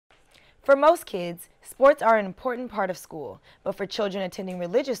For most kids, sports are an important part of school, but for children attending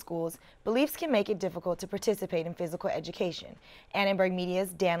religious schools, beliefs can make it difficult to participate in physical education. Annenberg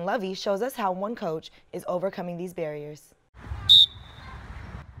Media's Dan Lovey shows us how one coach is overcoming these barriers.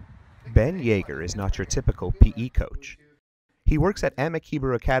 Ben Yeger is not your typical PE coach. He works at Amic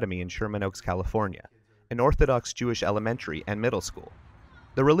Hebrew Academy in Sherman Oaks, California, an Orthodox Jewish elementary and middle school.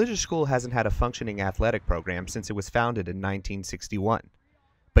 The religious school hasn't had a functioning athletic program since it was founded in 1961.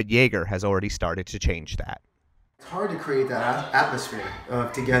 But Yeger has already started to change that. It's hard to create that atmosphere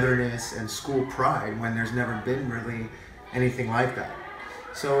of togetherness and school pride when there's never been really anything like that.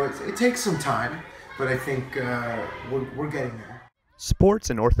 So it takes some time, but I think we're getting there. Sports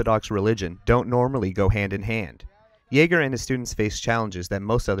and Orthodox religion don't normally go hand in hand. Yeger and his students face challenges that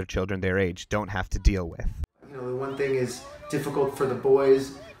most other children their age don't have to deal with. You know, the one thing is difficult for the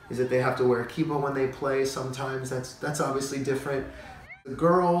boys is that they have to wear kippah when they play. Sometimes that's obviously different. The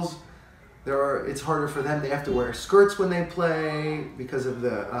girls, it's harder for them. They have to wear skirts when they play because of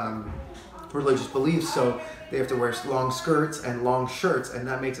the religious beliefs, so they have to wear long skirts and long shirts, and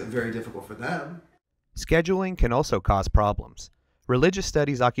that makes it very difficult for them. Scheduling can also cause problems. Religious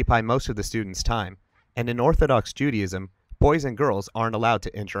studies occupy most of the students' time, and in Orthodox Judaism, boys and girls aren't allowed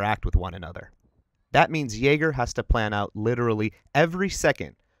to interact with one another. That means Yeger has to plan out literally every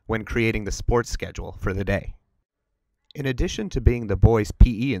second when creating the sports schedule for the day. In addition to being the boys'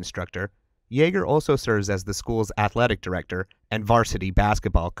 PE instructor, Yeger also serves as the school's athletic director and varsity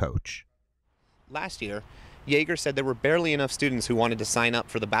basketball coach. Last year, Yeger said there were barely enough students who wanted to sign up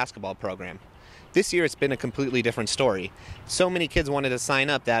for the basketball program. This year it's been a completely different story. So many kids wanted to sign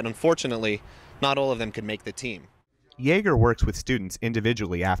up that, unfortunately, not all of them could make the team. Yeger works with students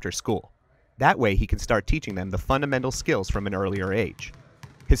individually after school. That way he can start teaching them the fundamental skills from an earlier age.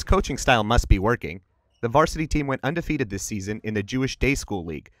 His coaching style must be working. The varsity team went undefeated this season in the Jewish Day School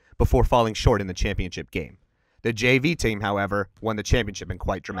League before falling short in the championship game. The JV team, however, won the championship in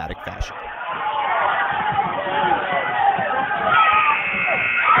quite dramatic fashion.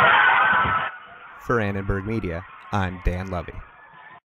 For Annenberg Media, I'm Dan Lovey.